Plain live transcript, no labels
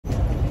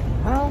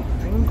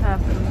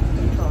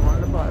happens. So I'm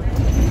on the bus.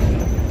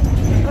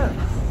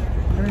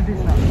 I'm gonna do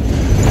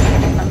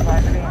something. I'm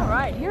glad to be on.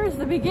 Alright, here's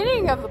the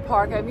beginning of the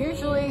park. I'm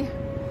usually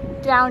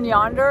down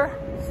yonder,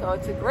 so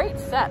it's a great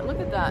set. Look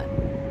at that.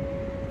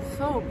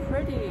 So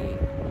pretty.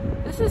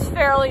 This is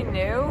fairly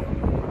new.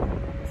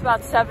 It's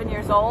about 7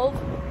 years old,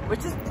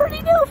 which is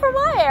pretty new for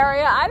my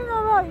area. I don't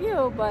know about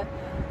you, but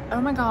oh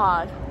my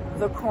god,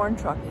 the corn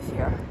truck is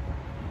here.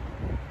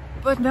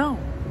 But no,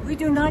 we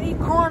do not eat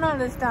corn on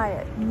this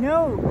diet.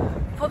 No,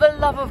 for the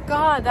love of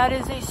God, that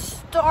is a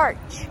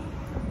starch.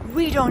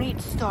 We don't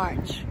eat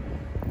starch.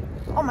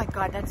 Oh my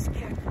god, that's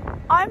scary.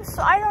 I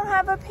don't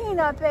have a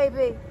peanut,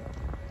 baby.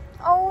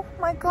 Oh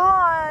my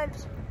god.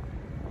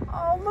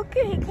 Oh, look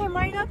at, he came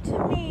right up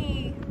to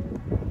me.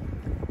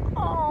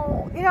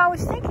 Oh, you know, I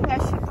was thinking I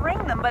should bring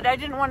them, but I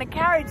didn't want to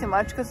carry too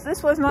much because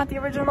this was not the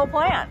original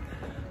plan.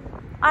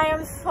 I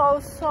am so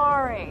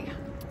sorry.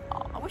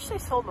 Oh, I wish they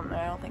sold them there.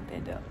 I don't think they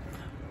do.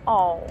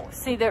 Oh,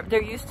 see,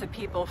 they're used to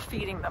people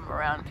feeding them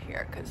around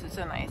here because it's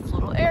a nice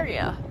little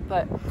area.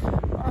 But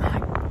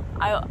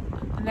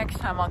next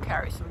time I'll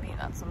carry some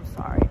peanuts. I'm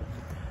sorry.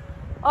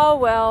 Oh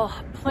well,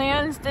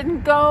 plans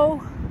didn't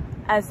go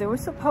as they were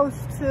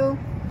supposed to,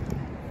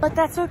 but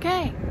that's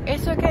okay.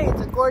 It's okay.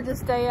 It's a gorgeous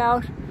day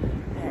out.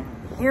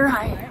 Here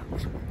I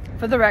am.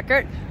 For the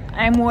record,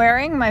 I'm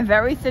wearing my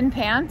very thin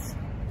pants.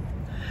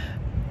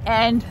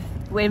 And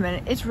wait a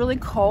minute, it's really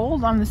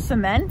cold on the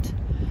cement.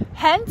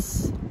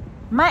 Hence,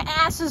 my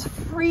ass is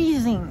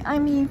freezing. I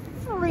mean,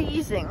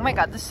 freezing. Oh my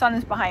god, the sun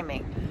is behind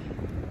me.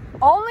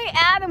 Only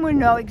Adam would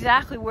know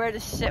exactly where to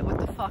sit with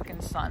the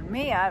fucking sun.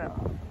 Me, I don't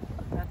know.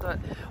 I thought,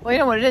 well, you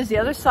know what it is? The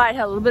other side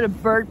had a little bit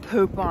of bird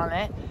poop on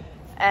it.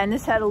 And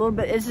this had a little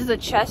bit, this is a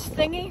chess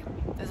thingy.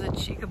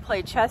 You could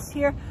play chess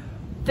here.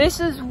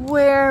 This is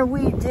where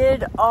we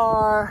did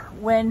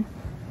when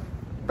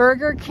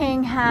Burger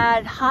King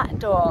had hot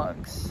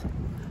dogs.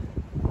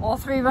 All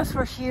three of us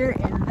were here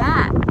in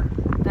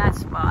that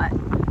spot,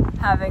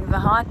 having the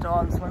hot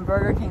dogs when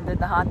Burger King did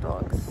the hot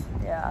dogs.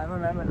 Yeah, I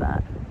remember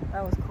that.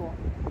 That was cool.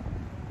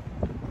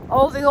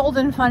 All the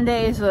olden fun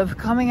days of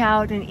coming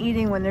out and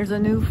eating when there's a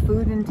new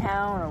food in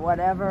town or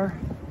whatever.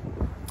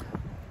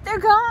 They're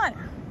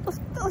gone.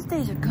 Those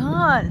days are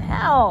gone.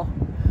 Hell.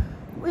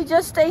 We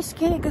just stay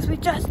skinny because we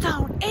just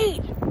don't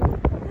eat.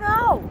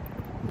 No,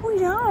 we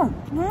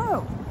don't.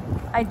 No.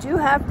 I do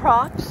have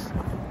props.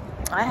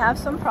 I have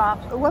some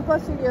props. Oh, what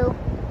bus are you?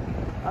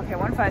 Okay,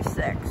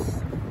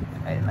 156.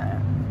 Wait a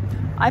minute.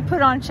 I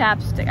put on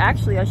chapstick.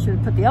 Actually, I should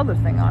have put the other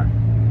thing on.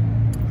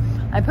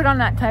 I put on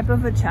that type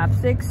of a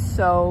chapstick,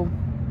 so,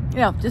 you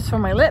know, just for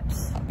my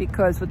lips,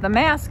 because with the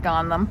mask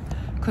on them,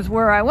 because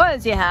where I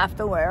was, you have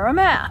to wear a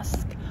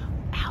mask.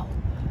 Ow.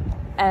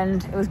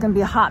 And it was going to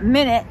be a hot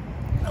minute.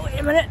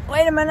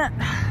 Wait a minute.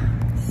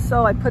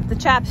 So I put the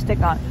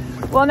chapstick on.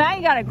 Well, now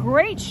you got a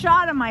great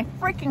shot of my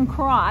freaking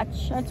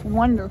crotch. That's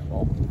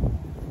wonderful.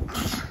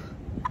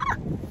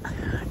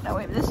 Now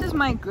wait, this is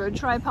my good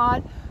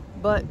tripod,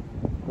 but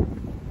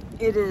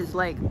it is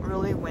like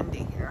really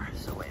windy here.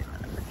 So wait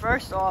a minute.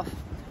 First off,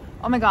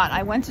 oh my god,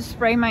 I went to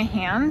spray my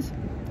hands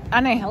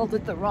and I held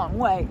it the wrong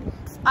way.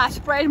 I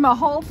sprayed my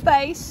whole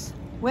face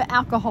with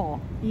alcohol.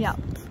 Yep.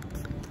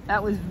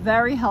 That was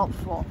very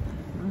helpful.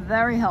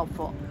 Very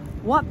helpful.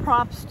 What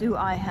props do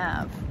I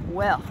have?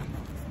 Well,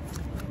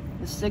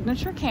 the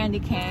signature candy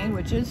cane,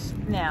 which is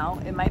now,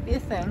 it might be a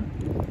thing.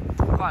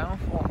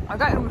 I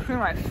got it in between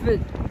my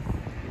feet.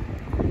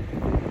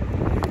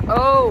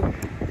 Oh,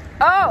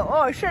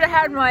 I should have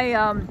had my,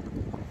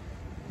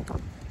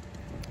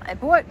 I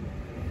bought,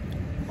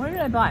 what did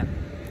I buy?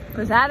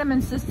 Because Adam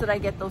insisted I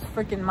get those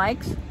freaking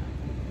mics.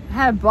 I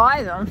had to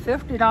buy them,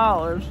 $50.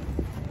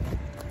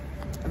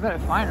 I better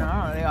find them, I don't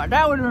know where they are.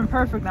 That would have been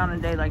perfect on a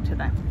day like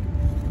today.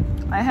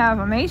 I have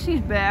a Macy's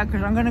bag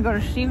because I'm going to go to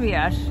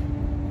CVS.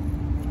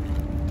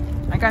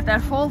 I got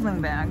that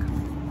folding bag.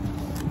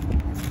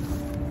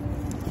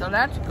 So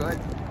that's good.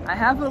 I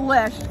have a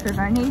list because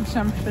I need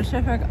some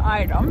specific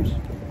items.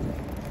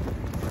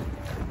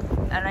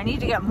 And I need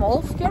to get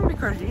moleskin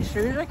because these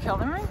shoes are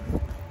killing me.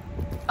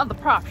 Oh, the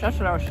props. That's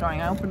what I was showing.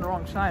 I opened the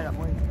wrong side up.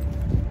 Wait.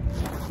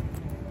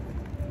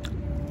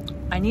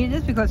 I need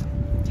this because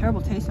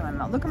terrible taste in my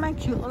mouth. Look at my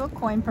cute little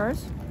coin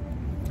purse.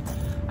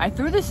 I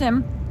threw this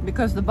in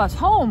because the bus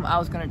home I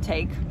was going to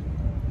take,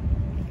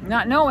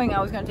 not knowing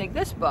I was going to take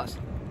this bus.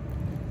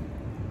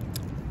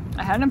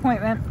 I had an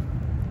appointment.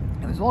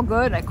 It was all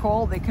good. I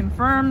called. They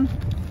confirmed.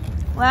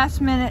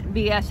 Last minute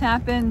BS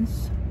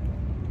happens.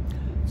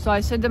 So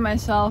I said to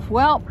myself,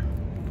 well,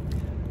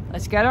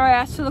 let's get our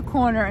ass to the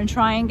corner and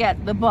try and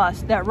get the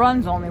bus that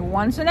runs only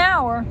once an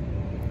hour.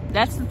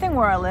 That's the thing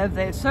where I live.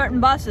 There's certain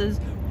buses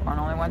run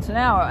only once an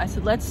hour. I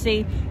said, let's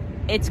see.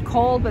 It's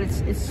cold, but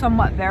it's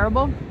somewhat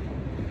bearable.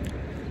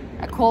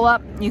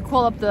 You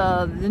call up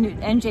the new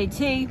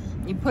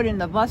NJT, you put in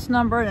the bus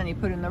number, and then you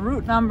put in the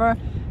route number,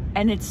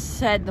 and it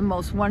said the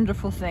most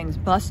wonderful things.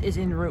 Bus is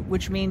en route,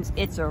 which means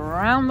it's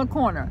around the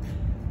corner.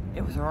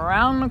 It was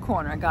around the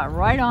corner. I got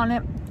right on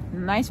it.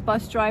 Nice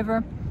bus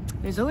driver.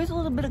 There's always a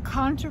little bit of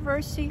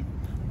controversy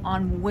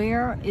on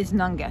where is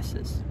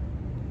Nunges's.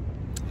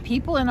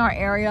 people in our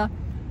area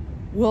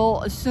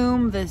will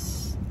assume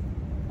this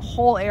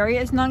whole area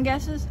is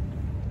Nungesses,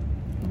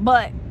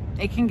 but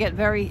it can get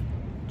very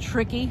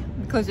tricky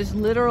because it's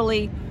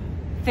literally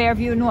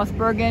Fairview, North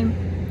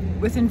Bergen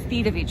within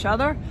feet of each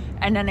other,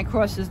 and then it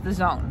crosses the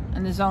zone,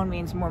 and the zone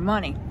means more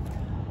money.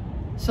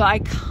 So I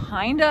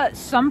kinda,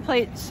 some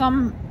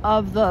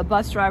of the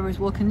bus drivers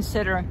will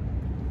consider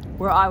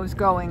where I was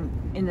going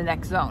in the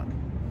next zone.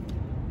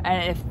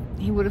 And if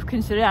he would have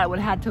considered that, I would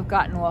have had to have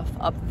gotten off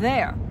up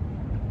there.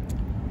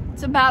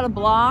 It's about a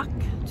block,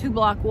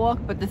 2-block walk,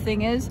 but the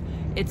thing is,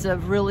 it's a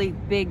really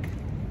big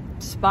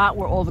spot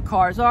where all the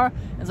cars are.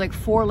 There's like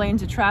 4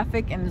 lanes of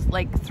traffic, and there's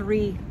like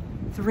three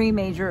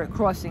major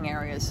crossing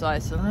areas. So I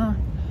said, oh,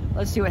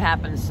 let's see what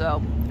happens.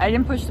 So I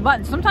didn't push the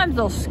button. Sometimes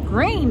they'll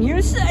scream,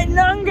 you said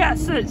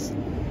Nungesses.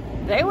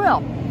 They will.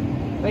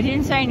 But he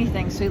didn't say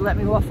anything, so he let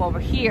me off over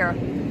here.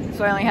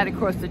 So I only had to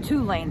cross the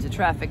 2 lanes of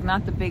traffic,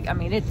 not the big, I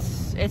mean,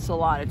 it's a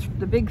lot. It's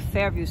the big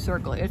Fairview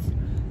circle. It's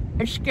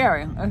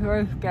scary. It's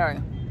very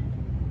scary.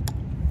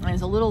 And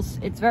it's a little,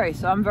 so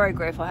I'm very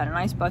grateful. I had a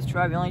nice bus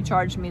driver. He only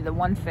charged me the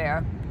 1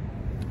 fare.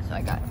 So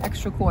I got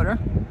extra quarter.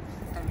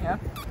 And yeah,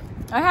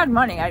 I had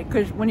money,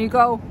 because when you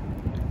go,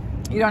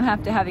 you don't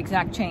have to have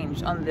exact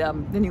change on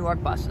the New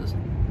York buses.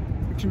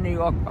 It's a New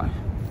York bus.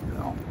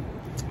 So,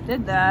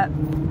 did that.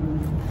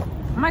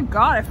 Oh my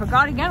God, I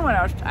forgot again what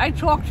I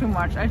talk too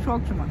much.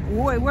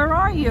 Wait, where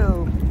are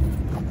you?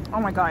 Oh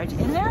my God, it's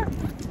in there?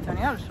 It's on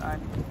the other side.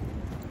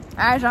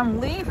 As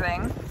I'm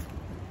leaving,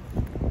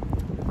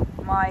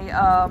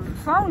 my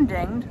phone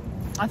dinged.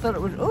 I thought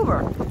it was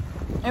Uber.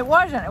 It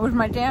wasn't, it was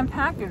my damn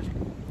package.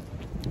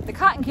 The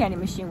cotton candy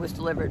machine was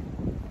delivered.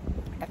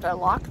 After I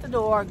lock the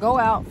door, go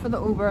out for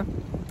the Uber,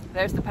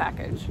 there's the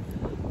package.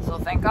 So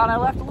thank God I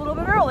left a little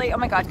bit early. Oh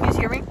my God, can you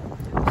hear me?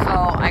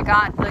 So I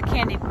got the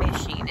candy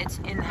machine. It's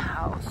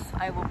in-house.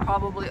 I will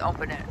probably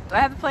open it. Do I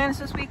have plans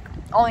this week?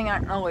 Only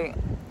not, no wait.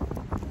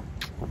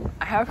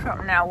 I have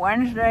something now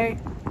Wednesday,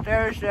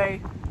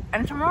 Thursday,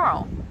 and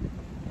tomorrow.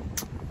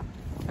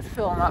 It's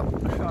filling up.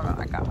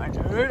 I got my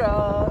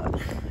Dorito.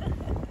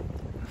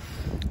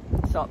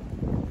 So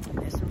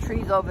there's some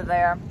trees over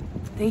there.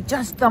 They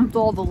just dumped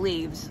all the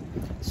leaves.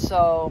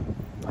 So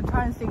I'm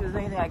trying to see if there's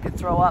anything I could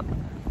throw up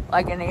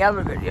like in the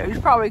other video. You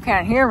probably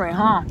can't hear me,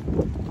 huh?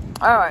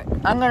 All right,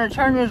 I'm gonna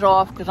turn this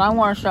off because I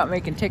want to start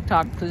making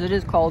TikTok because it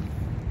is cold.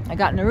 I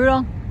got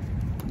Naruto,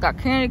 got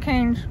candy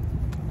canes.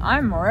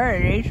 I'm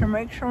ready to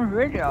make some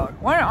videos.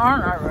 When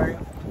aren't I ready?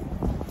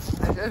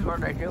 This is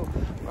what I do.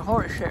 But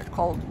holy shit, it's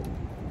cold.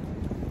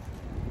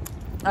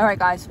 All right,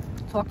 guys,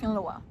 talk to you in a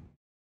little while.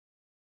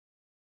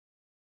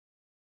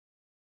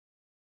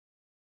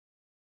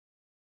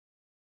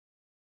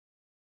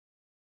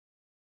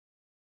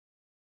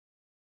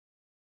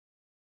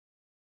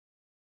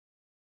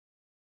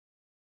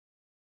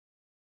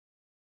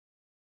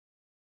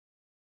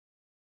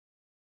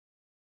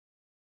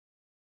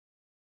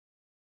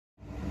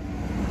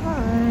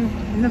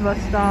 In the bus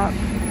stop.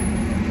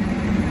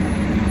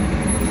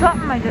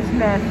 Something I just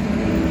missed.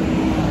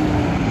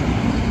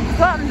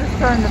 Something just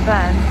turned the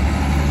bend.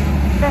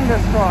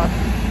 Fingers crossed.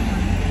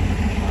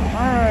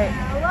 Alright.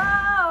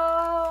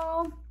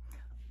 Hello!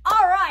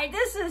 Alright,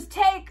 this is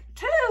take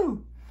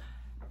 2.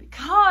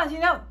 Because, you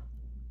know,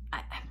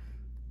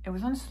 it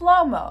was on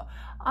slow-mo.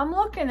 I'm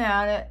looking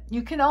at it.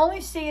 You can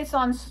only see it's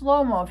on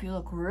slow-mo if you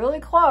look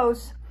really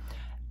close.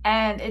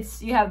 And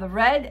you have the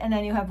red and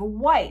then you have a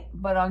white,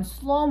 but on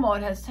slow-mo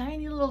it has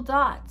tiny little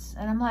dots.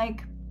 And I'm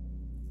like,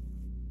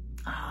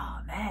 oh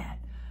man.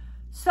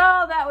 So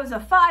that was a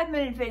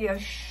 5-minute video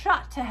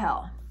shot to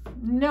hell.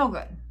 No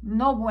good,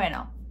 no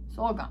bueno. It's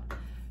all gone.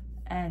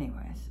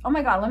 Anyways, oh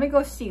my God, let me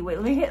go see.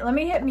 Wait, let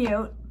me hit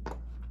mute.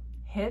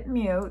 Hit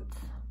mute.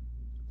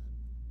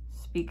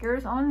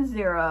 Speakers on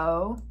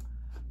 0.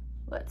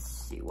 Let's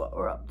see what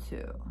we're up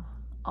to.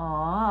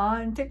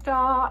 On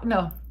TikTok,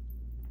 no,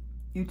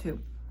 YouTube.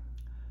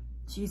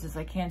 Jesus,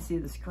 I can't see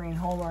the screen.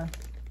 Hold on.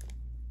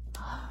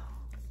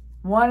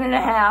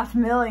 1.5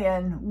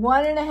 million.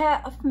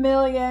 1.5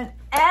 million.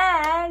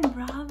 And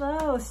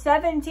bravo,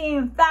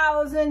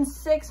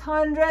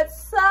 17,600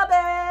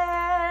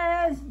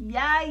 subs.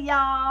 Yeah,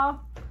 y'all.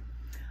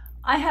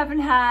 I haven't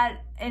had,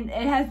 and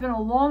it has been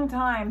a long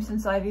time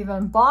since I've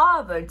even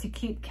bothered to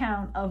keep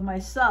count of my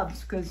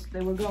subs because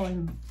they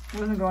wasn't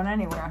going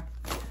anywhere.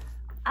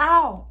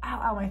 Ow,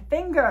 ow, ow, my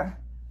finger.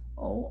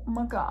 Oh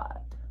my God.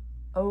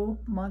 Oh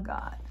my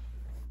God.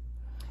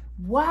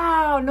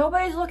 Wow,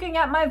 nobody's looking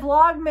at my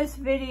Vlogmas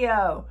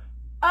video.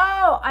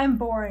 Oh, I'm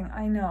boring.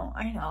 I know,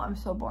 I'm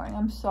so boring.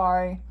 I'm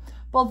sorry.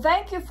 Well,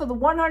 thank you for the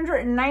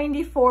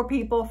 194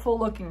 people for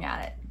looking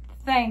at it.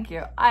 Thank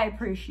you. I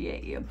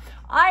appreciate you.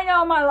 I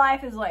know my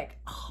life is like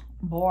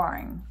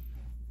boring,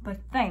 but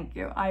thank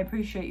you. I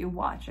appreciate you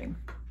watching.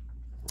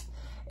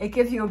 It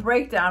gives you a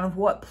breakdown of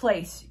what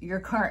place your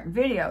current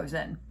video is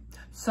in.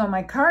 So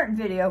my current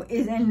video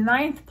is in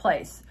 9th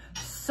place.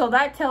 So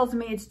that tells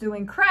me it's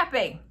doing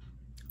crappy,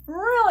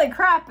 really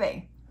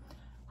crappy.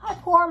 I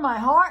pour my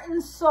heart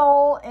and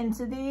soul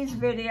into these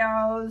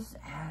videos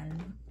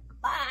and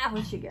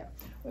What you get?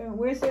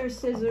 Where's there a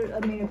scissors? I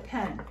mean, a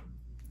pen.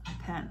 A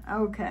pen.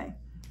 Okay.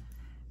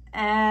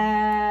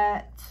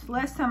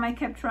 Last time I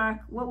kept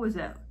track, what was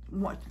it?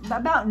 What,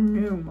 about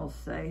noon, we'll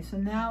say. So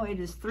now it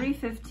is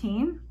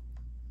 3:15.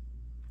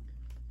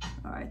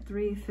 All right,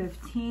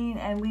 3:15,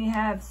 and we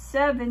have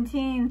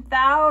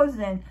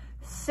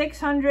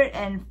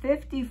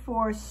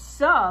 17,654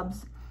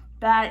 subs.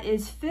 That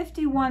is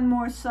 51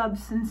 more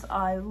subs since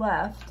I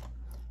left.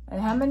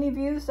 And how many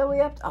views are we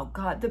up to? Oh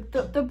God,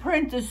 the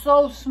print is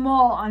so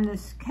small on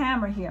this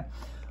camera here.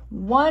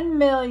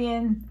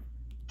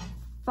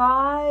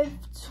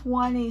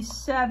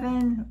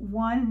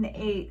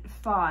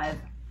 1,527,185.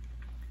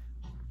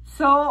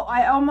 So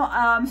I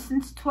almost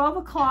since 12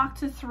 o'clock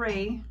to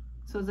 3,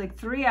 so it's like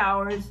 3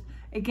 hours.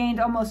 It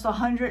gained almost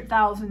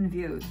 100,000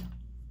 views. Oh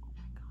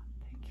my God,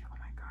 thank you. Oh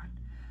my God.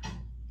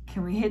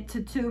 Can we hit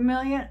to 2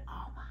 million?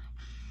 Oh my.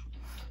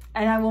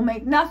 And I will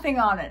make nothing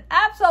on it.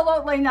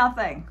 Absolutely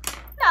nothing.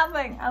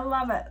 Nothing. I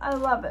love it. I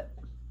love it.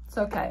 It's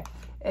okay.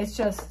 It's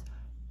just,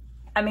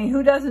 I mean,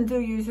 who doesn't do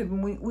YouTube?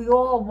 And we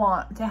all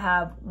want to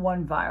have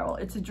one viral.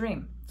 It's a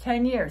dream.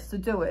 10 years to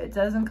do it. It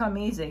doesn't come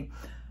easy.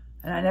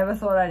 And I never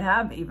thought I'd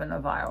have even a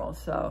viral.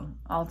 So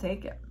I'll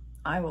take it.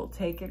 I will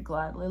take it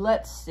gladly.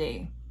 Let's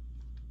see.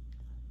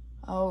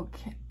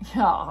 Okay.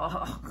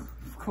 Oh,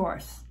 of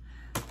course.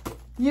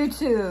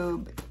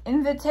 YouTube.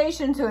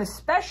 Invitation to a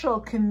special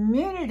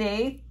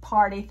community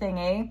party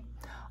thingy.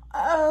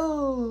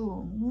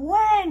 Oh,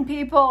 when,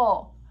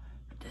 people?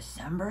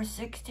 December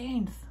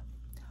 16th.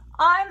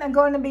 I'm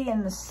going to be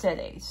in the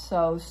city.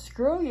 So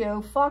screw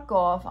you. Fuck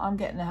off. I'm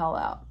getting the hell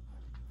out.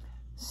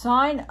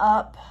 Sign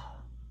up.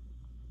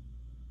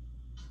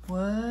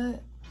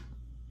 What?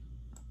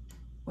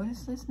 What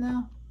is this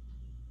now?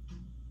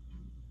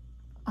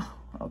 Oh,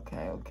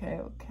 okay.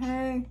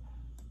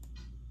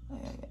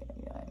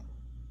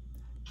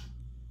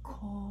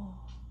 Cool.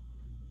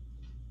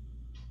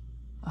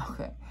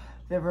 Okay.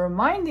 They're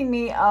reminding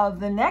me of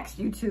the next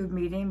YouTube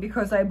meeting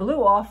because I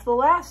blew off the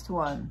last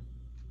one.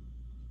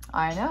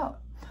 I know.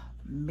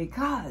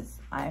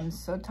 Because I'm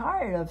so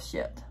tired of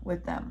shit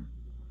with them.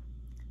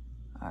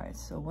 All right,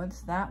 so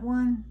what's that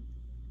one?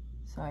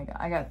 So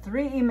I got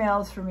 3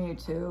 emails from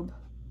YouTube.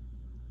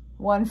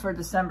 One for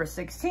December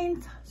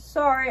 16th.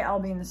 Sorry,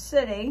 I'll be in the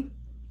city.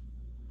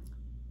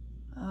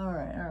 All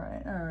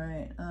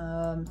right.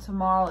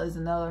 Tomorrow is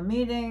another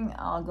meeting.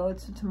 I'll go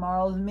to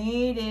tomorrow's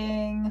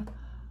meeting.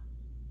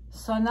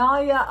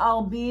 Sonalia,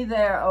 I'll be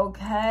there,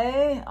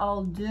 okay?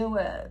 I'll do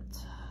it.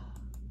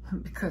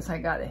 Because I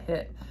got a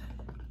hit.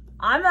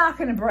 I'm not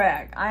going to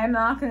brag. I am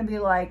not going to be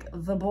like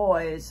the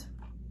boys.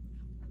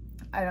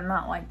 I am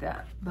not like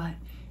that. But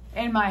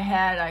in my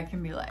head, I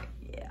can be like,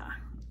 yeah,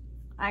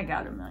 I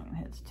got 1 million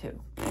hits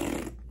too.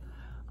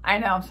 I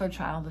know, I'm so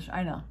childish.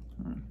 I know.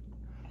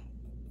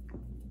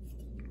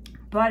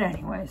 But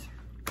anyways,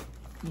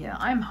 yeah,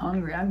 I'm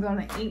hungry. I'm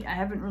going to eat. I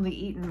haven't really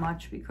eaten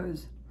much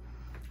because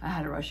I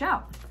had to rush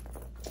out.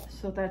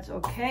 So that's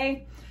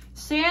okay.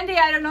 Sandy,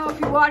 I don't know if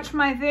you watch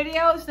my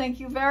videos. Thank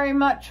you very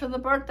much for the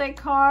birthday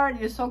card.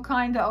 You're so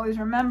kind to always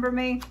remember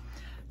me.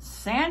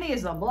 Sandy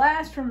is a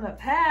blast from the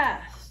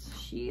past.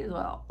 She is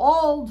an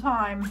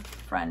old-time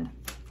friend.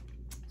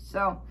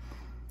 So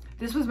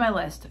this was my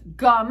list.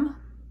 Gum,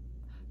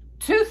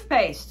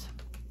 toothpaste.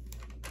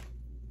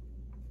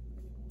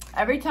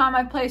 Every time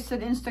I placed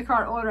an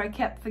Instacart order, I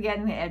kept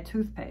forgetting to add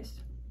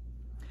toothpaste.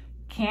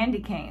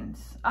 Candy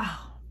canes.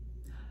 Oh.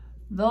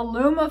 The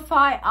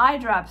Lumify eye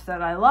drops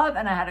that I love,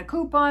 and I had a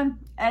coupon,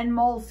 and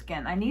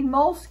Moleskin. I need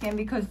Moleskin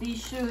because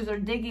these shoes are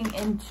digging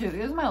into,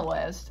 here's my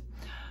list,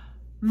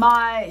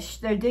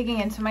 they're digging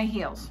into my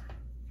heels.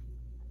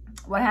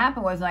 What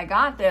happened was when I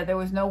got there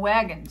was no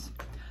wagons.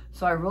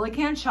 So I really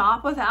can't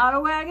shop without a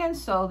wagon.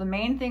 So the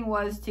main thing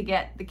was to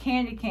get the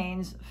candy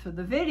canes for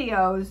the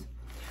videos.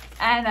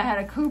 And I had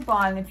a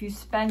coupon. If you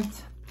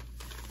spent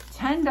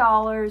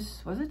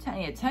 $10, was it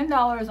 10? Yeah,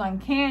 $10 on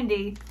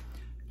candy,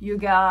 you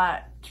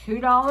got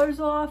 $2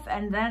 off.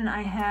 And then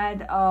I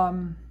had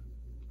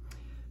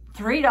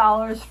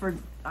 $3 for,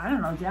 I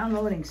don't know,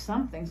 downloading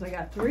something. So I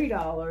got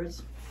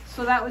 $3.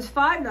 So that was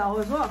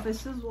 $5 off.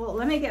 This is, well,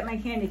 let me get my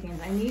candy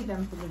canes. I need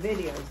them for the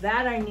videos.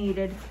 That I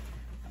needed,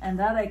 and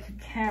that I could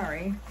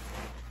carry.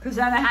 Because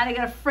then I had to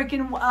get a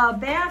freaking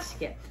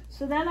basket.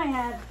 So then I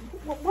had,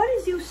 what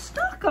is you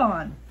stuck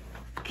on?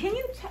 Can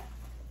you tell,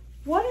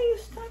 what are you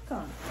stuck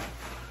on?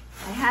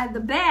 I had the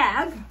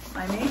bag,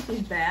 my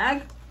Macy's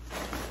bag.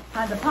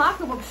 Had the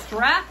pocketbook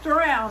strapped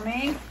around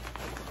me.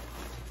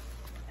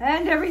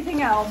 And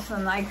everything else,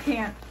 and I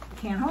can't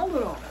hold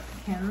it all.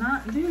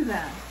 Cannot do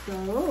that.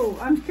 So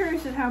I'm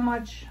curious at how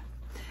much.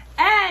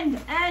 And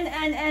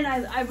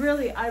I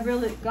really,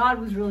 God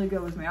was really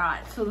good with me. All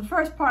right. So the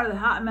first part of the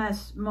hot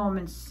mess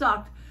moment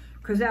sucked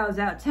because I was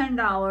out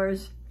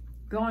 $10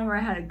 going where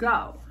I had to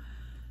go.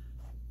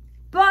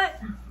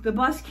 But the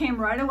bus came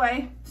right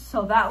away.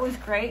 So that was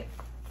great.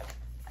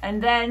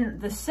 And then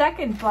the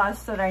second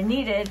bus that I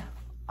needed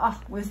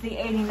was the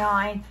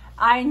 89.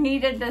 I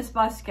needed this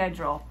bus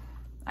schedule.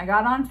 I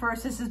got on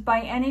first. This is,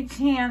 by any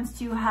chance,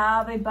 do you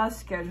have a bus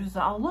schedule? So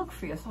I'll look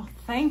for you. So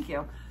thank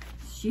you.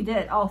 She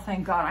did. Oh,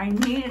 thank God. I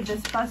needed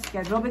this bus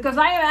schedule because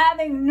I am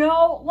having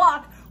no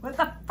luck with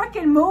the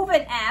freaking Move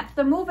It app.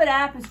 The Move It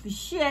app is the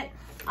shit.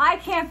 I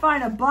can't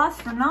find a bus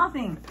for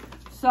nothing.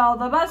 So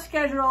the bus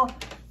schedule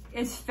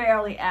is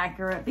fairly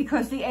accurate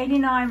because the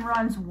 89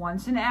 runs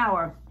once an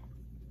hour.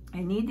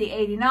 I need the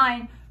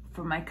 89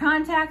 for my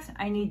contacts.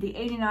 I need the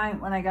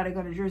 89 when I got to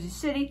go to Jersey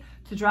City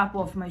to drop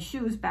off my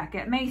shoes back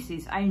at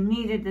Macy's. I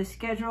needed this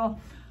schedule.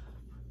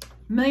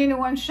 Million to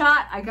one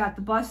shot. I got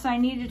the bus I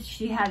needed.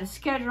 She had a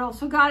schedule.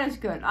 So God is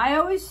good. I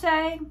always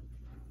say,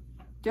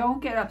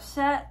 don't get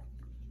upset.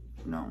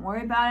 Don't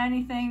worry about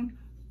anything.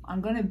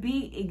 I'm going to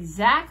be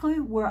exactly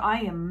where I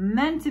am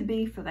meant to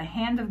be for the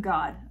hand of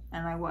God.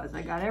 And I was.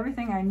 I got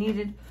everything I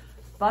needed.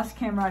 Bus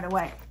came right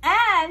away.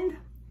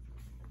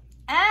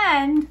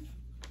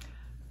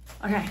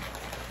 Okay,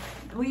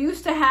 we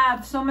used to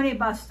have so many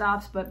bus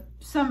stops, but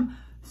some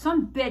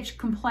bitch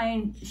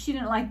complained she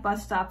didn't like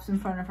bus stops in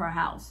front of her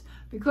house.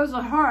 Because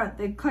of her,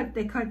 they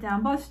cut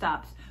down bus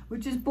stops,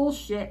 which is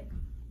bullshit.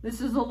 This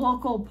is a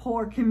local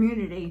poor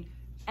community,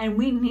 and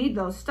we need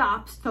those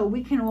stops so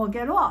we can all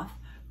get off.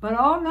 But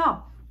oh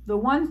no, the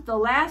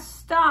last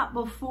stop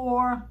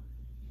before,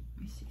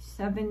 let me see,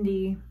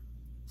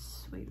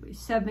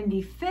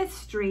 75th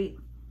Street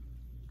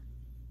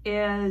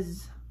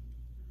is,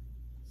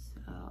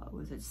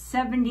 was it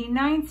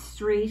 79th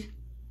Street,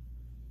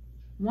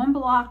 1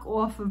 block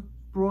off of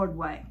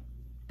Broadway.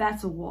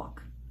 That's a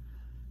walk.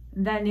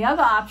 And then the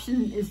other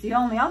option is the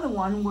only other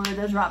one where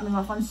they're dropping me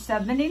off on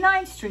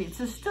 79th Street.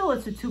 So still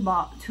it's a two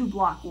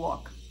block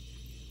walk.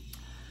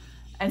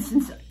 And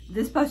since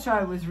this bus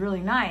driver was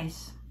really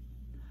nice,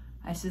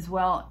 I says,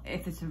 well,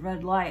 if it's a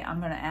red light, I'm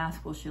going to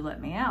ask, will she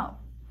let me out?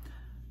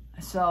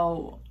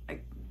 So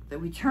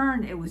we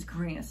turned, it was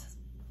green. I says,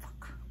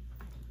 fuck.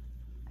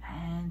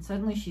 And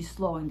suddenly she's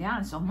slowing down.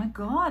 I said, oh my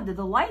God, did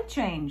the light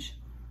change?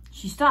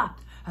 She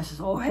stopped. I says,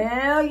 oh,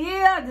 hell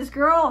yeah. This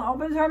girl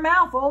opens her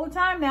mouth all the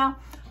time now.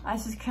 I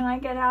says, can I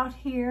get out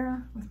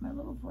here with my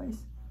little voice?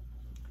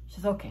 She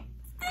says, okay.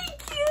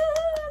 Thank you.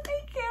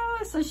 Thank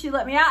you. So she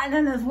let me out. And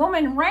then this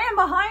woman ran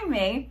behind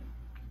me.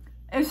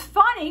 It was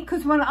funny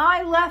because when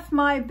I left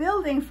my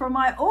building for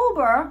my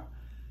Uber,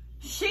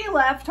 she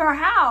left her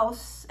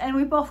house and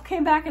we both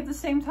came back at the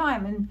same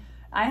time. And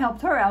I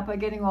helped her out by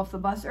getting off the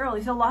bus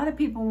early. So a lot of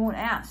people won't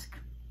ask.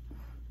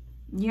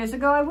 Years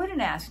ago, I wouldn't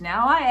ask.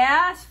 Now I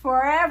ask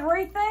for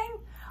everything.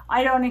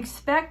 I don't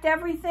expect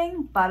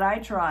everything, but I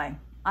try.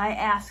 I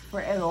ask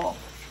for it all.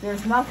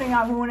 There's nothing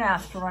I won't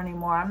ask for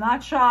anymore. I'm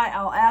not shy.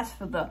 I'll ask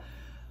for the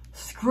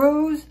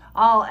screws.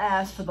 I'll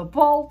ask for the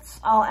bolts.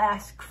 I'll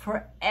ask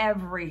for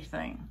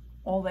everything.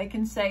 All they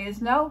can say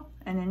is no.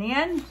 And in the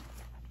end,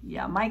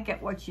 you might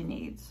get what you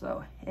need.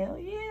 So, hell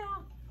yeah.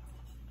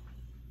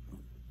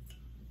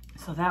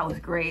 So that was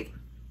great.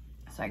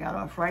 So I got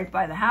off right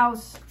by the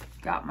house.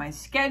 Got my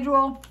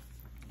schedule.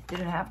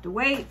 Didn't have to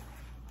wait.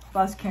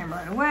 Bus came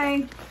right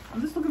away. I'm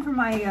just looking for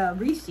my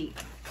receipt.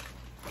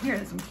 Here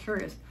it is, I'm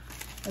curious.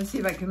 Let's see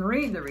if I can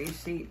read the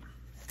receipt.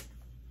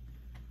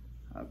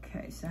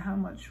 Okay, so how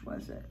much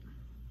was it?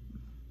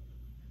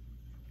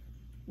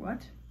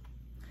 What?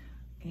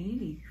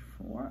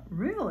 84?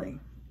 Really?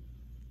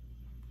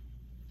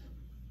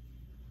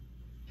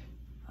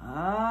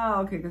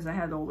 Oh, okay, because I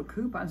had all the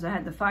coupons. I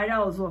had the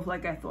 $5 off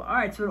like I thought. All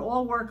right, so it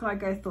all worked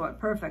like I thought.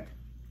 Perfect.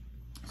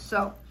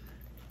 So,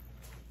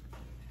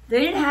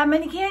 they didn't have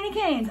many candy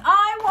canes.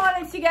 I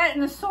wanted to get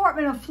an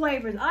assortment of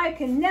flavors. I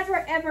can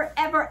never, ever,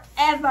 ever,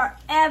 ever,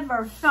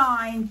 ever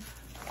find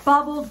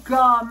bubble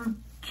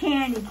gum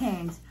candy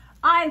canes.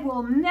 I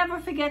will never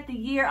forget the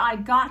year I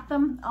got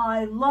them.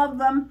 I love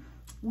them.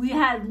 We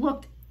had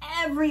looked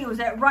it was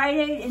at Rite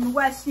Aid in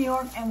West New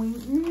York, and we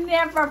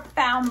never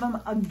found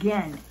them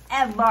again,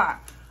 ever.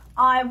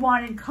 I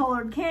wanted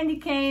colored candy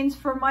canes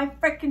for my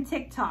frickin'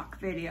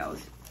 TikTok videos.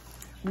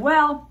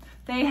 Well,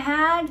 they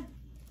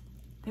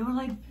were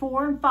like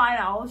 $4 and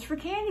 $5 for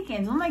candy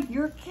canes. I'm like,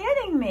 you're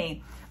kidding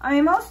me. I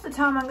mean, most of the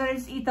time I'm gonna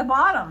just eat the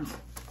bottoms.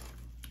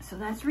 So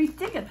that's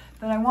ridiculous.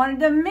 But I wanted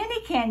the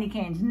mini candy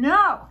canes.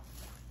 No.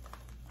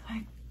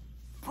 Like,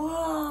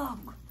 fuck.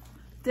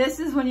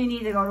 This is when you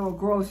need to go to a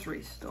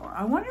grocery store.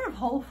 I wonder if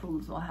Whole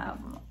Foods will have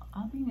them.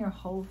 I'll be near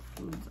Whole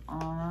Foods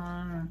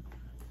on,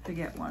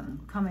 forget one,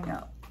 coming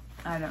up.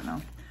 I don't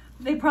know.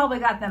 They probably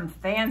got them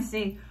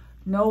fancy,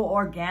 no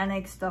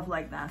organic, stuff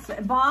like that. So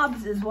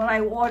Bob's is what I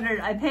ordered.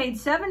 I paid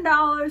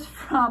 $7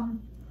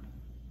 from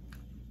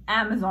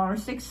Amazon, or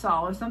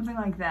 $6, something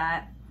like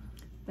that.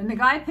 Then the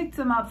guy picked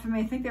them up for me.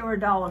 I think they were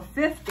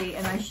 $1.50,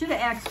 and I should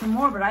have asked for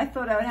more, but I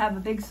thought I would have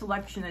a big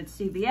selection at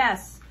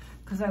CVS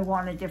because I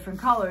wanted different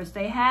colors.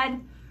 They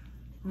had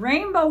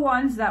rainbow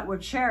ones that were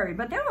cherry,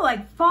 but they were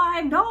like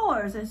 $5.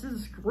 I said,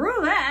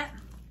 screw that.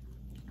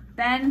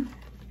 Then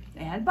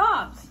they had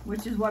Bob's,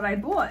 which is what I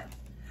bought.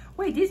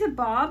 Wait, these are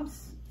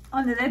Bob's?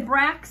 Oh, no, they're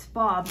Brax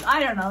Bob's. I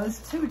don't know.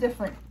 There's two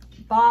different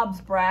Bob's,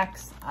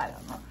 Brax. I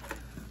don't know.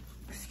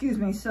 Excuse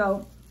me.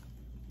 So,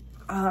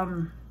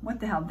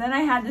 what the hell? Then I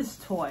had this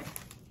toy.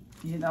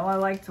 You know I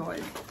like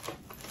toys.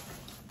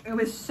 It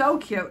was so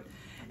cute.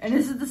 And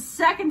this is the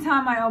second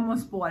time I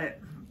almost bought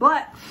it.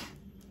 But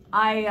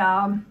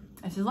I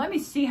said, let me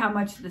see how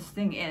much this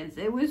thing is.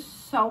 It was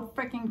so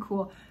freaking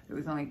cool. There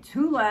was only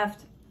 2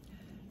 left.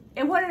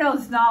 It one of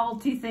those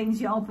novelty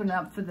things you open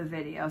up for the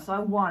video. So I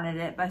wanted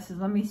it, but I said,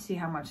 let me see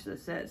how much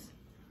this is.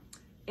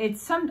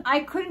 It's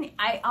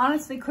I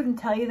honestly couldn't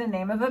tell you the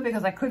name of it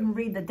because I couldn't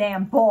read the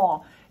damn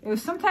ball. It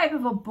was some type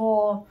of a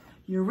ball.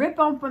 You rip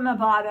open the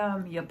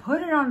bottom, you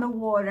put it on the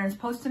water, and it's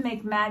supposed to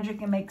make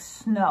magic and make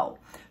snow.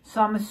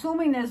 So I'm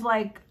assuming there's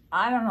like,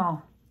 I don't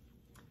know,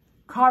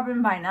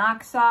 carbon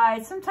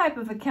monoxide, some type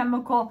of a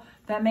chemical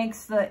that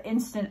makes the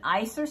instant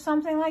ice or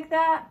something like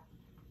that.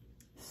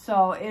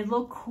 So it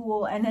looked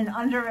cool. And then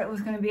under it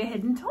was going to be a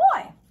hidden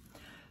toy.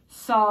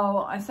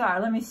 So I said, all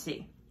right, let me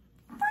see.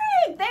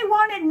 Freak, they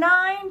wanted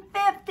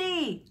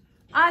 $9.50.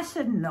 I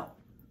said, no,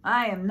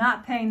 I am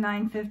not paying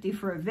 $9.50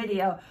 for a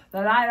video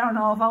that I don't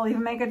know if I'll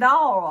even make $1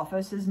 off.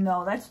 I says,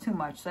 no, that's too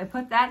much. So I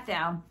put that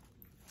down.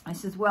 I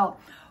says, well,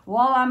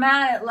 while I'm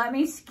at it, let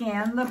me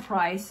scan the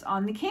price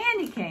on the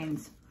candy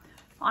canes.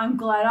 I'm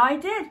glad I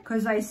did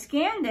because I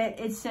scanned it.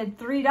 It said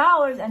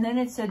 $3 and then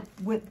it said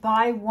with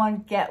buy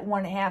one, get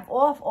one half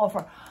off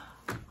offer.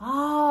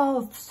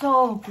 Oh,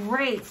 so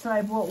great. So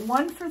I bought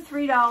one for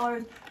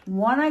 $3,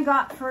 one I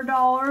got for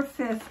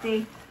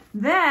 $1.50.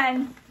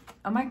 Then,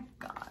 oh my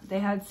God, they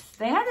had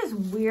this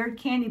weird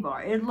candy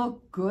bar. It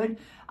looked good.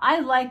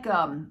 I like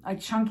a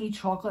chunky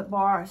chocolate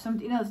bar or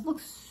something. You know, it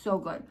looks so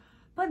good.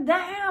 But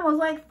damn, it was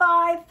like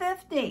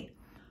 $5.50.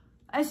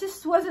 I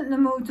just wasn't in the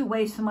mood to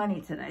waste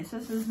money today. So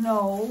this is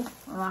no,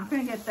 I'm not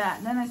going to get that.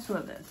 And then I saw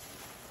this.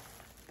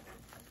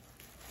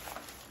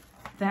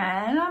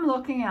 Then I'm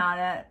looking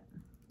at it.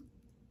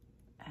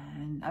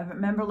 And I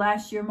remember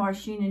last year,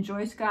 Marcine and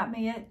Joyce got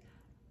me it.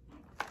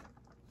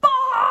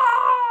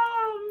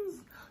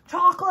 Bombs!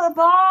 Chocolate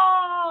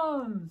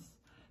bombs!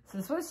 So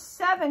this was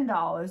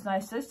 $7. And I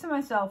says to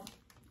myself,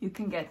 you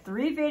can get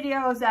 3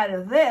 videos out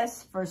of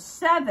this for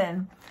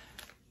 $7.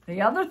 The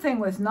other thing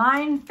was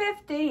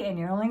 $9.50 and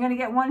you're only going to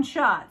get 1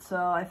 shot. So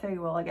I figured,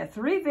 well, I get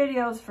 3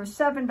 videos for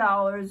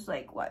 $7.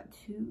 Like what?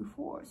 2,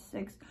 4,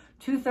 6,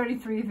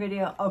 233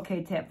 video.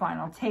 Okay, fine,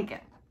 I'll take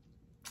it.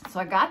 So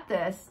I got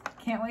this.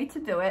 Can't wait to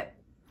do it.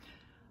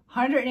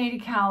 180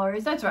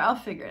 calories. That's right. I'll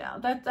figure it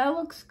out. That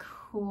looks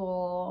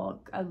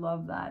cool. I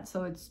love that.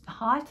 So it's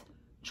hot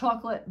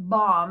chocolate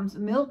bombs,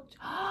 milk.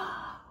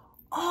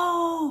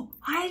 Oh,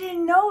 I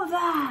didn't know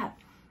that.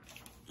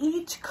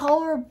 Each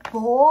color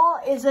ball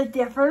is a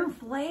different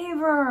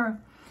flavor.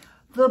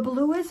 The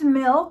blue is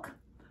milk.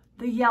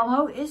 The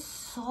yellow is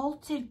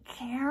salted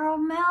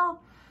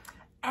caramel.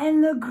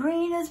 And the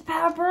green is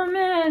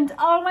peppermint.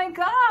 Oh my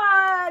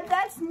God,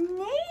 that's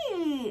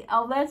neat.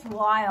 Oh, that's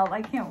wild.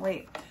 I can't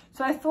wait.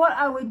 So I thought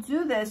I would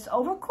do this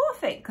over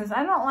coffee because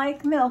I don't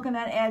like milk and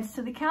that adds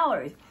to the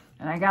calories.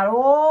 And I got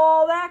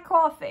all that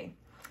coffee.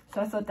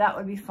 So I thought that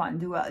would be fun.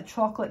 Do a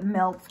chocolate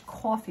melt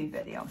coffee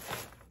video.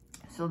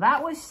 So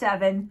that was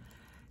 $7.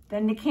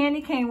 Then the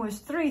candy cane was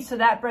 $3. So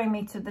that brought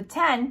me to the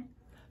 $10.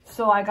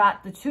 So I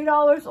got the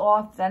 $2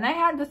 off. Then I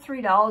had the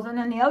 $3. And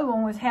then the other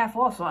one was half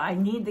off. So I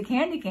need the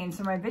candy canes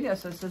for my video.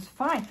 So this is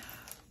fine.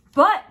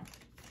 But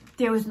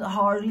there was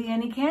hardly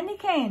any candy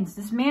canes.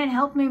 This man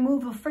helped me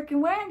move a freaking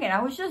wagon.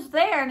 I was just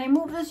there and they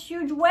moved this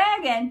huge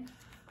wagon.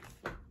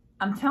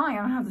 I'm telling you,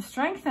 I don't have the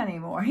strength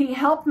anymore. He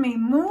helped me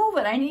move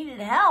it. I needed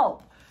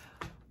help.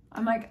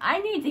 I'm like, I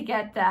need to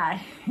get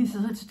that. He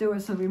said, let's do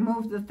it. So we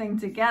moved the thing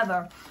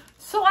together.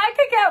 So I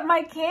could get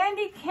my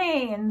candy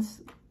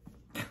canes.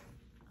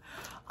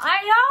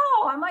 I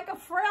know. I'm like a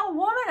frail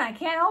woman. I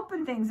can't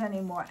open things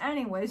anymore.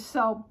 Anyway,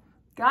 so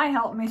guy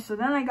helped me. So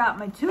then I got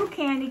my 2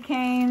 candy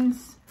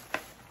canes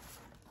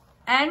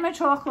and my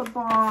chocolate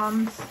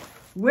bombs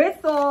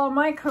with all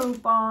my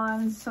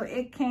coupons. So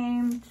it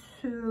came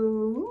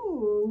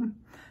to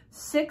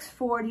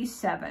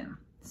 $6.47.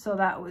 So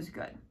that was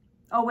good.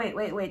 Oh, wait,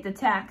 the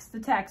tax, I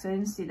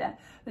didn't see that.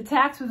 The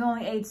tax was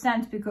only 8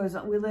 cents because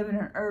we live in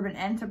an urban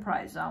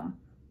enterprise zone.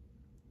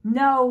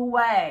 No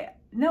way,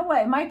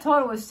 my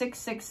total was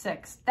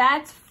 $6.66.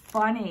 That's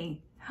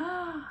funny.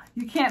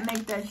 You can't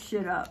make that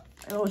shit up.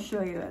 It'll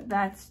show you it.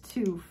 That's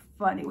too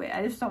funny. Wait,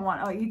 I just don't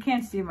want, oh, you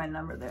can't see my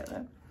number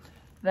there.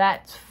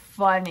 That's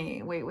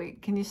funny.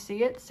 Wait, can you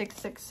see it?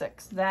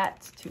 666,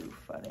 that's too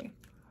funny.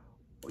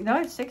 You know,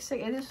 it's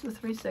 66, it is with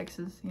 3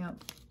 6s, yep.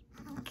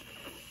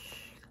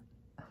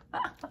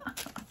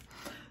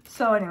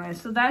 So anyway,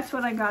 so that's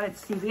what I got at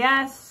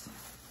CVS.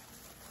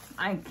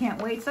 I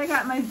can't wait. So I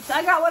got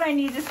what I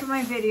needed for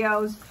my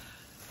videos.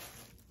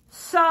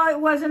 So it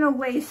wasn't a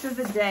waste of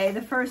the day.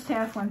 The first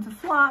half went to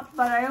flop,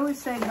 but I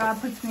always say God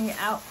puts me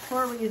out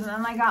for a reason.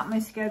 And I got my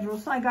schedule.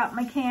 So I got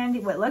my candy.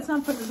 Wait, let's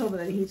not put this over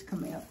there. The heat's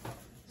coming up.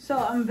 So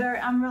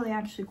I'm really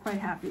actually quite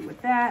happy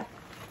with that.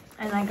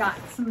 And I got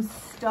some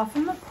stuff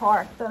in the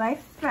park that I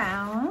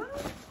found.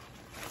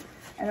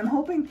 And I'm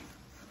hoping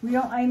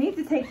I need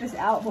to take this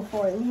out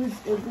before it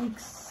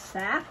leaks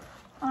sap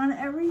on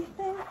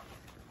everything.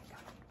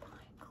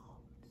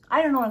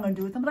 I don't know what I'm going to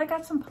do with them, but I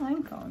got some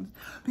pine cones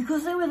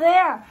because they were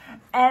there.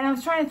 And I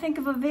was trying to think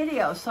of a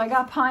video, so I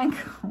got pine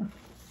cones.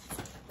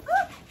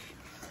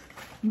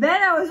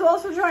 Then I was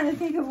also trying to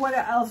think of what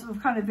else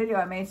kind of video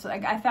I made. So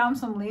I found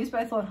some leaves,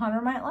 but I thought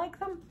Hunter might like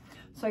them.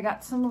 So I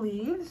got some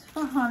leaves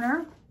for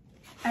Hunter.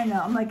 I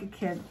know, I'm like a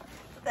kid.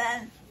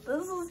 Then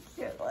this is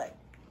cute. Like,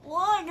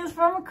 look, it's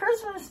from a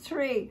Christmas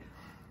tree.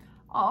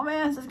 Oh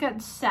man, it's just got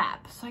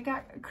sap. So I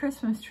got a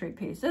Christmas tree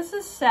piece. This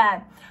is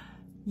sad.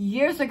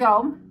 Years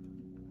ago,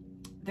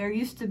 there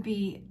used to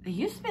be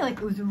like,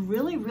 it was a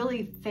really,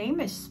 really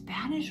famous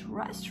Spanish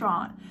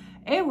restaurant.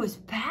 It was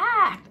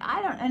packed.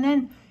 And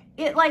then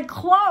it like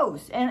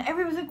closed and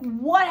everybody was like,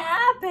 what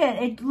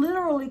happened? It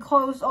literally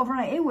closed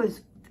overnight. It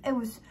was,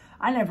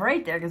 I never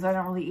ate there because I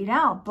don't really eat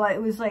out, but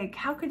it was like,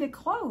 how could it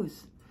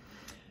close?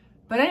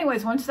 But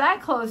anyways, once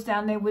that closed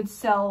down, they would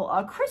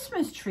sell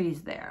Christmas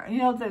trees there. You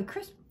know,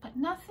 but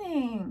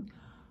nothing.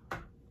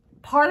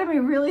 Part of me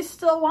really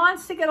still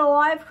wants to get a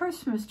live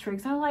Christmas tree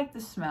because I like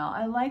the smell.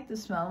 I like the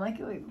smell. I like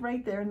it like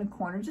right there in the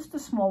corner, just a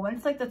small one.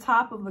 It's like the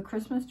top of the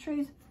Christmas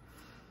trees.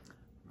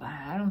 But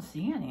I don't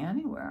see any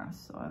anywhere,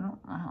 so I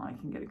don't know how I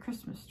can get a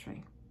Christmas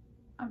tree.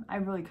 I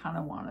really kind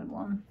of wanted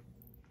one.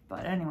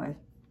 But anyways.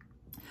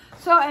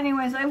 So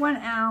anyways, I went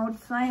out.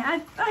 I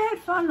had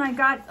fun. I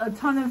got a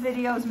ton of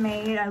videos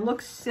made. I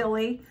look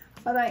silly,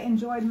 but I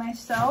enjoyed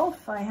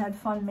myself. I had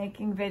fun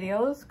making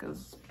videos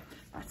because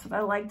that's what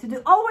I like to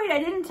do. Oh wait, I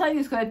didn't tell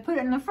you because I put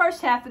it in the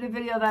first half of the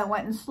video that I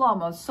went in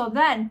slow-mo. So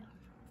then,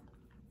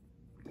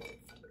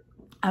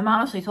 I'm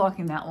honestly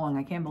talking that long.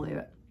 I can't believe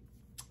it.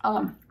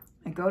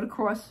 I go to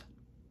cross.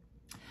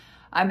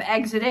 I'm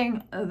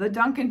exiting the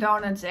Dunkin'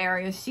 Donuts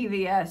area,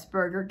 CVS,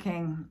 Burger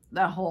King,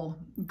 that whole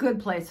good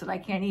place that I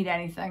can't eat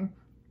anything.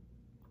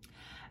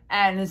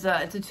 And it's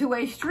a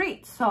two-way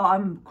street. So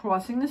I'm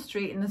crossing the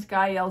street and this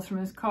guy yells from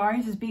his car.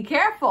 He says, be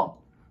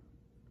careful.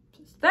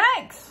 Says,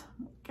 thanks.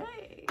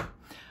 Okay.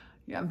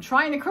 Yeah, I'm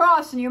trying to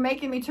cross and you're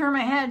making me turn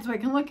my head so I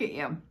can look at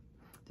you.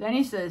 Then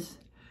he says,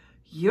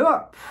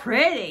 you're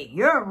pretty.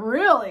 You're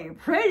really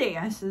pretty.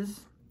 I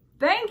says,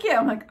 thank you.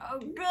 I'm like, oh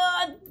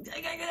God,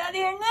 I gotta get out of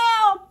here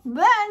now.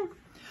 Then,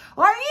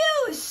 are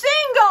you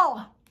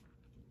single?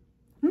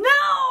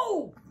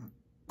 No.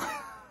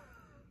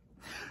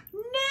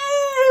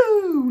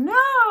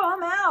 No,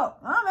 I'm out.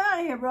 I'm out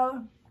of here,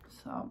 brother.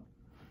 So,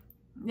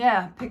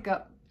 yeah, pick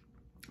up.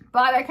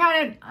 But I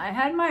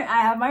have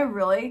my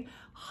really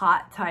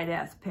hot,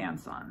 tight-ass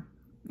pants on.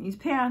 These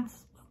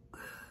pants look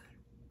good.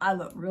 I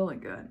look really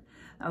good.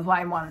 That's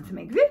why I wanted to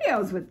make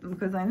videos with them,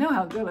 because I know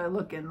how good I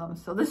look in them.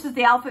 So this is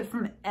the outfit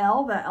from the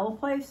L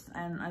place,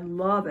 and I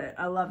love it.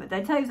 I love it. Did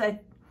I tell you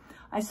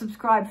I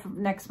subscribed for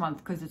next month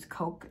because it's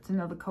Coke. It's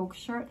another Coke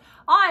shirt.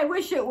 I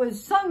wish it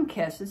was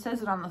Sunkiss. It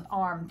says it on the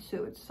arm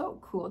too. It's so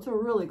cool. It's a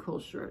really cool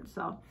shirt.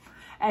 So,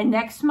 and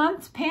next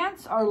month's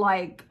pants are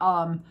like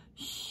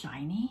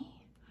shiny.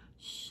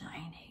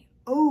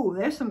 Oh,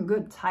 there's some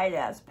good tight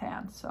ass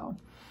pants. So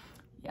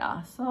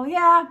yeah. So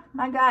yeah,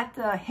 I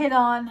got hit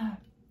on.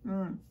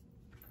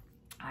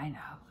 I know.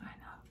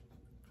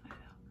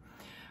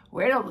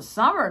 Wait till the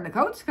summer and the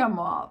coats come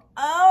off.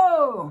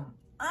 Oh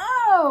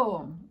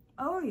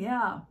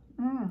yeah.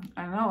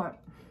 I know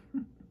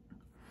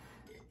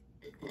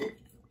it.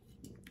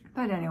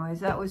 But anyways,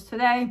 that was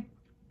today.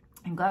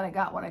 I'm glad I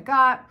got what I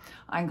got.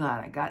 I'm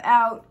glad I got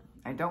out.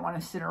 I don't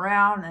want to sit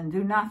around and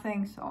do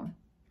nothing, so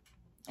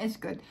it's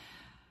good.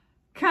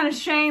 Kind of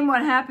shame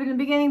what happened in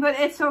the beginning, but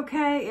it's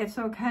okay. It's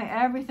okay.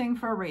 Everything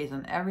for a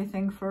reason.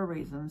 Everything for a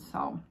reason.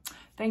 So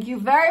thank you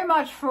very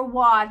much for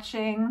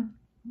watching.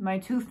 My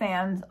 2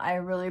 fans, I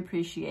really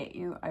appreciate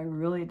you. I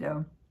really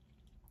do.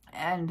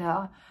 And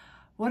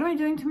what am I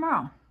doing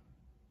tomorrow?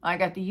 I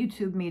got the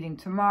YouTube meeting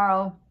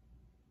tomorrow.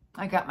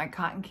 I got my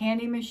cotton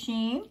candy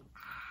machine.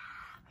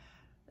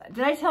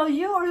 Did I tell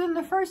you, or was it in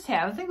the first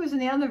half? I think it was in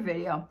the other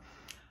video.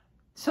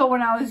 So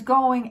when I was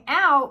going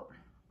out,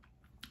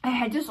 I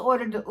had just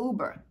ordered the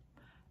Uber.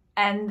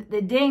 And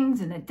the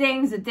dings and the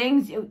dings, it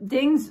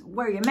dings,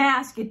 wear your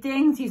mask, it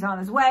dings, he's on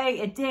his way,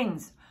 it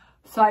dings.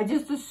 So I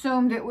just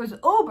assumed it was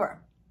Uber.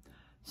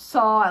 So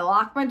I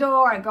lock my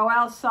door, I go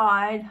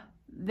outside,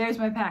 there's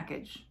my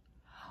package.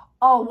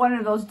 Oh, one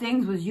of those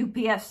dings was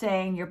UPS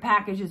saying your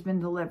package has been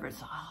delivered.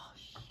 So, oh,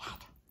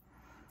 shit.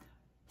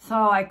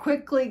 So I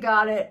quickly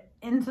got it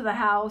into the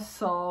house.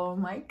 So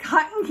my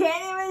cotton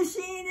candy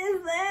machine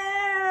is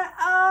there.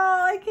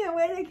 Oh, I can't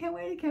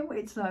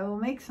wait. So I will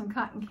make some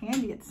cotton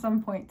candy at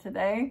some point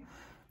today.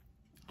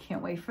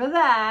 Can't wait for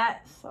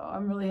that. So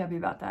I'm really happy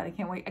about that. I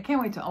can't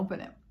wait to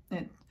open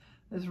it.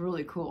 It's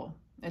really cool.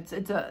 It's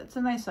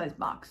a nice size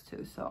box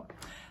too. So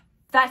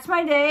that's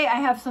my day. I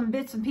have some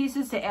bits and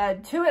pieces to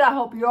add to it. I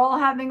hope you're all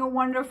having a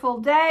wonderful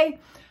day.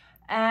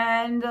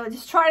 And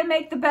just try to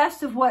make the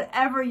best of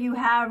whatever you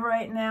have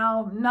right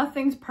now.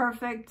 Nothing's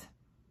perfect.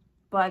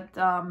 But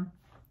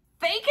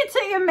fake it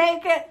till you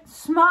make it.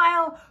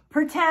 Smile,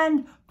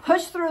 pretend,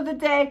 push through the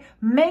day.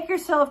 Make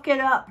yourself get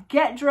up,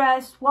 get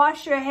dressed,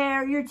 wash your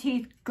hair, your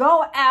teeth,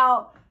 go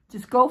out.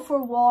 Just go for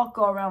a walk,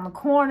 go around the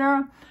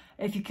corner.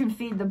 If you can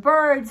feed the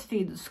birds,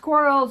 feed the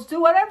squirrels,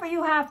 do whatever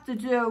you have to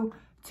do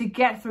to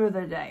get through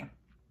the day.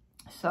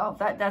 So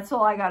that's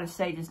all I got to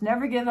say. Just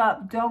never give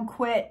up. Don't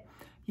quit.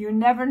 You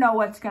never know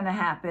what's going to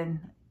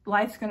happen.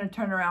 Life's going to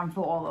turn around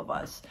for all of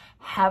us.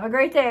 Have a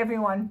great day,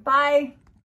 everyone. Bye.